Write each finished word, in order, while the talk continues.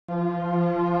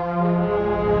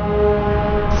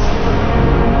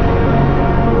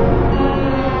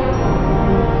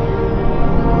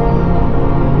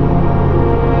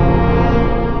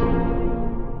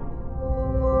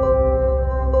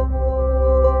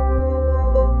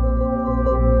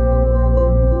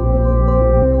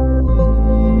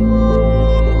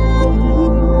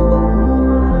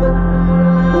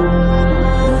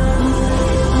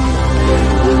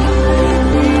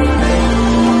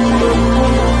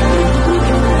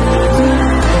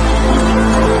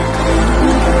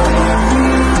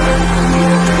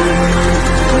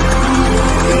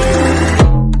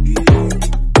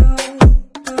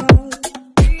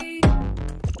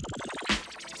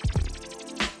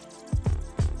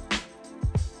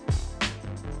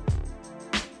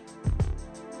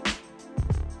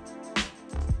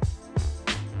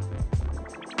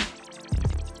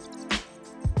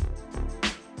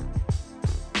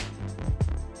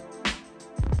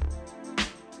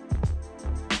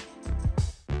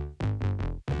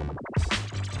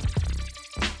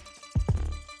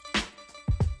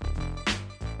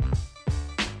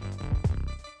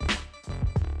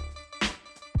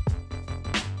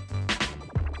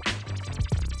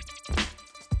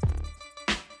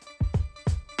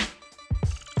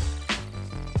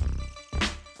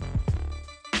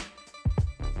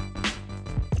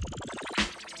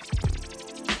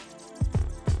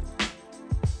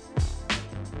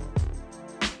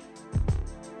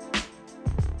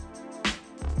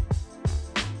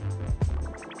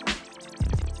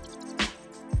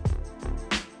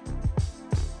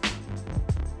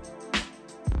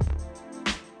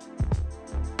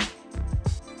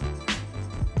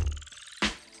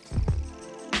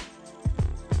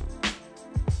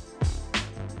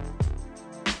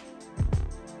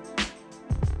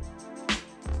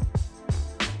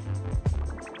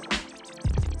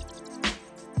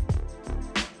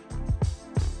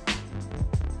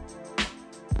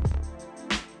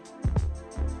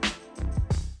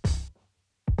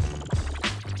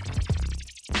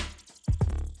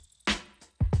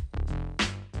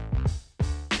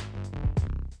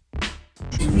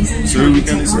So who are we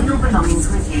going to see?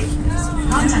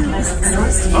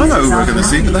 I know who we're going to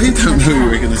see, but they don't know who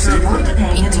we're going to see.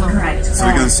 So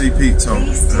we're going to see Pete Tong.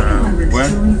 Where?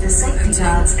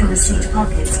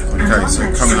 Okay, so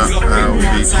coming up will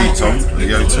be Pete Tong at the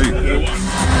O2.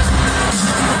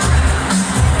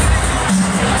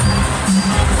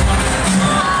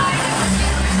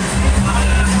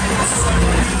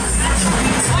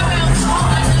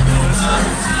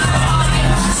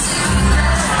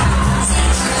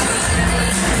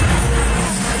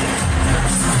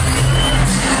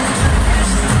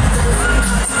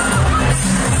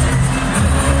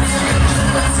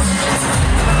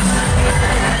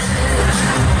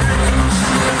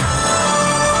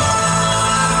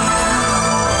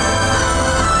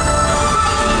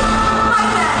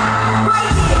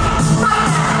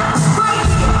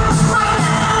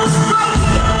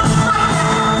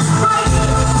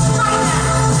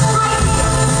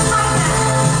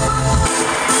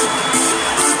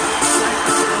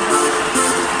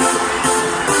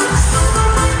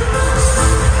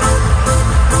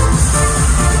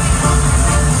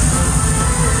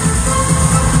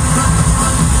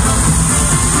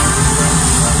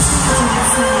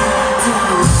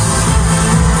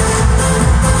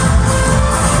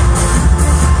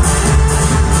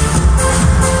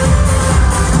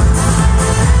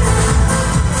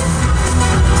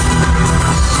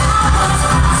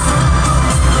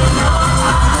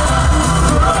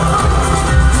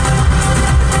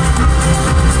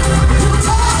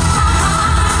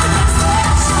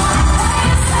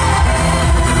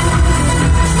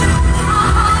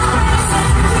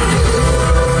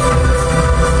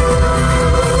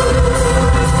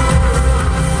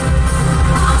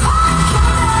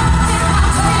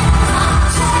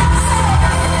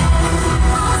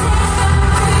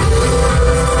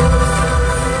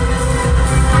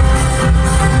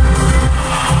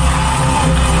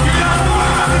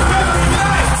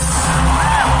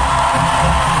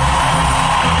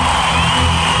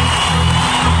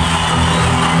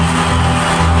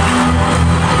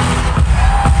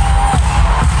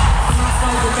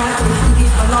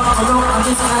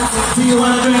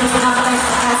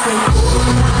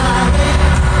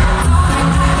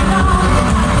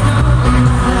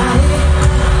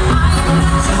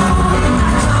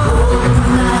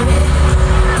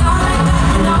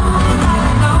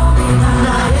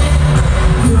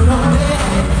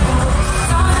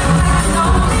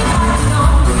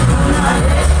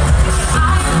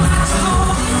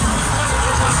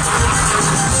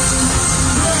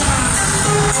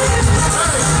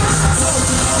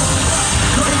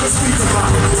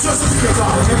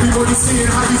 Everybody seeing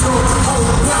how you go, hold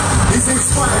back, it's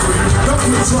inspiring. Don't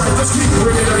keep trying, just keep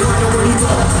bringing it right when you go,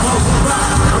 hold back.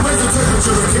 I'm raising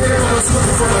temperature again, I was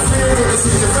looking for the fear when I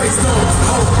see your face, no,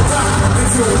 hold back.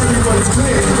 Until everybody's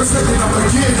clear, we're stepping up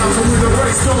again, I'm going to the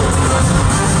race, no.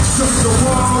 Just the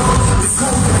world, it's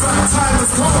holding back, time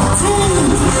has come too.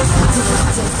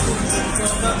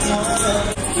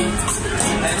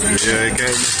 Yeah,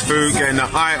 getting the food, getting the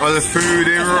height of the food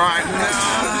in right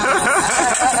now.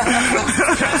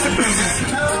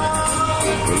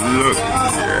 Look,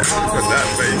 yeah, look at that,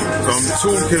 baby. So I'm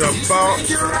talking about.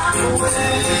 Yeah,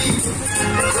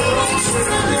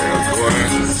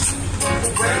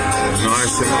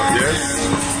 nice enough, yes.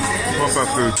 Proper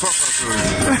food, proper food.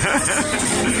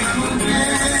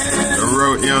 The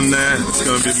roti on there, it's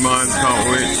gonna be mine, can't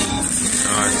wait.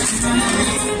 Nice.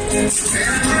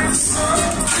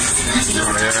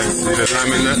 Oh yeah, see the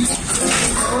lamb in there?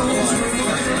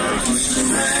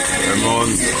 Come on.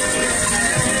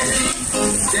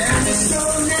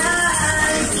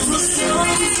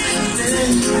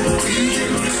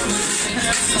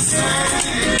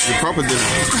 You proper did it.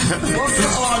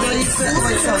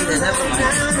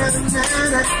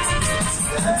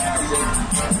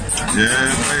 Yeah,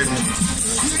 baby.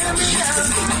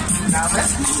 Now let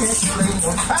me explain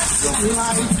what facts of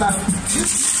life about.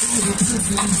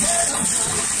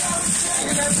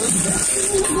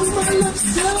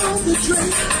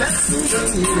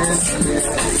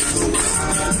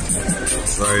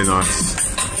 Very nice.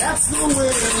 That's the way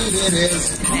it is.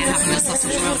 There's the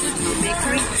sausage roll in the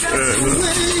bakery.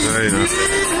 Very nice.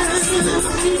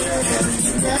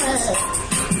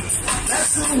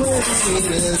 That's the way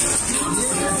it is.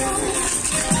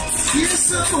 Here's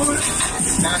the word.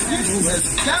 Now you have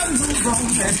done the wrong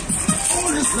man.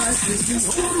 All his life is been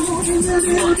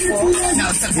No,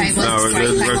 it's okay. No,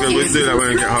 we'll do that when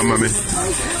we get home, mummy.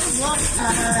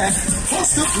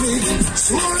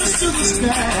 Soars to the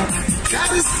sky. Got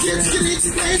his kids can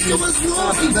explain to us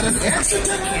one that an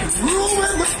accident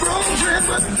ruined the program,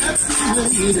 but that's the way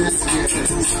it is.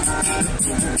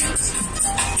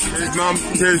 Cheers, Mum.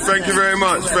 Cheers. Thank you very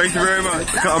much. Thank you very much.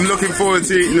 I'm looking forward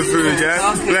to eating the food,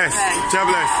 yeah? Bless. God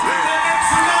bless.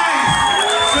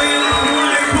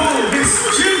 It's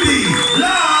Judi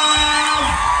Love!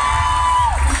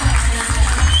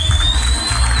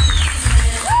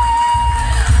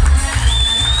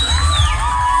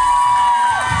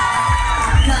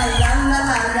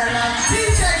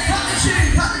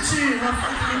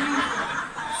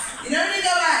 You know when you go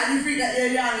out and you think that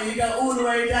you're young and you go all the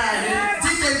way down,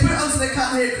 DJ, put it onto the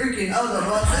cut here cricket. Hold on,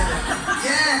 1 second.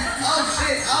 Yeah, oh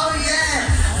shit, oh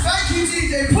yeah. Thank you,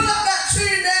 DJ. Pull up that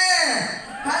tune there.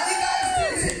 How you guys do?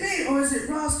 Is it me or is it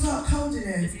Ross Clark cold in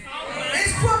here?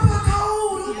 It's proper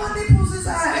cold. All my nipples is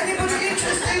out. Anybody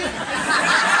interested?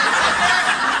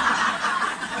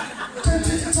 Don't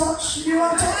take a touch. You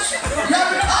want a touch?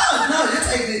 No, you're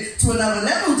taking it to another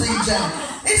level, DJ.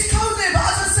 It's cold there, but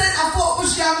as I said, I thought I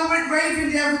was young. I went raving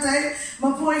the other day.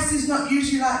 My voice is not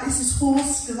usually like this, is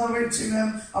hoarse, because I went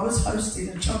to, I was hosting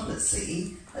a Chocolate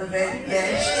City event.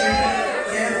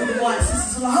 Yeah, all the white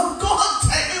sisters were like, oh God,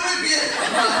 take me with you.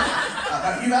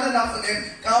 You had enough of them,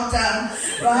 calm down,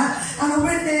 right? And I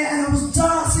went there and I was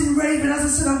dancing, raving. As I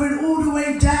said, I went all the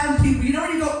way down, people. You know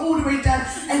when you go all the way down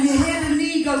and you hear the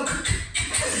knee go, and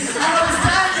I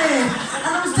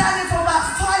was down there for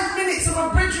about 5 minutes, and my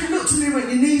brethren looked at me and went,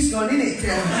 your knee's gone, innit,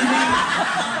 girl?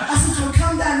 I said to her,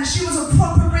 come down, and she was a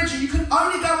proper brethren. You could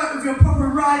only go out with your proper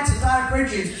ride to die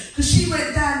brethren, because she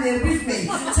went down there with me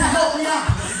to help me up.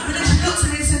 But then she looked at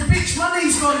me and said, bitch, my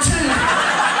knee's gone too.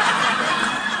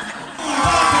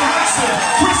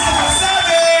 Christopher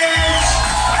Savage!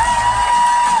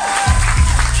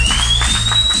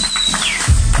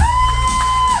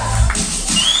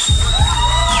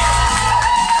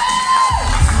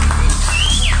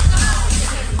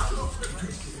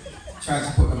 Tried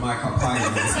to put the mic up higher.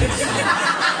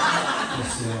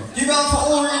 Give it up for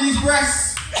Aurelie's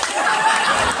breasts.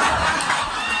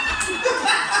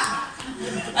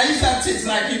 I used to have tits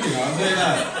like him, you know, I'm doing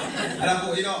that. And I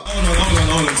thought, you know...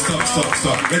 Hold on,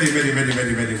 stop. Ready, right?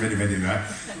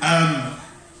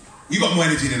 You got more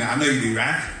energy than that, I know you do,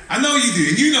 right? I know you do,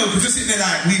 and you know, because you're sitting there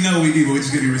like, we know we do, but we're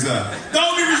just going to be reserved.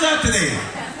 Don't be reserved today.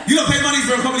 You don't pay money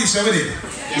for a comedy show, innit?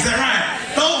 Is that right?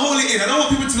 Don't hold it in. I don't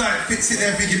want people to like sit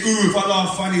there thinking, ooh, if I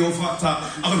laugh funny or fucked up,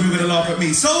 other people are going to laugh at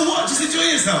me. So what? Just enjoy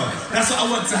yourself. That's what I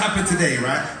want to happen today,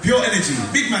 right? Pure energy.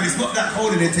 Big man, it's not that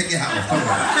cold in there, take your hat off. Come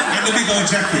on. And the big old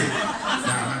jacket.